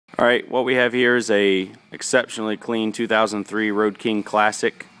Alright, what we have here is a exceptionally clean 2003 Road King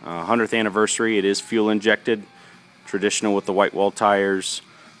Classic, 100th anniversary. It is fuel injected, traditional with the white wall tires.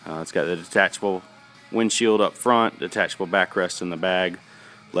 It's got the detachable windshield up front, detachable backrest in the bag,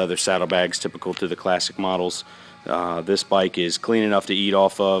 leather saddlebags typical to the classic models. This bike is clean enough to eat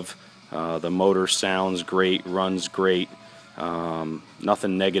off of. The motor sounds great, runs great.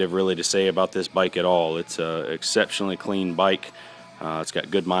 Nothing negative really to say about this bike at all. It's an exceptionally clean bike. It's got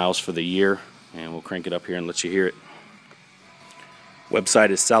good miles for the year, and we'll crank it up here and let you hear it.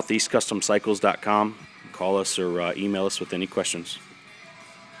 Website is southeastcustomcycles.com. Call us or email us with any questions.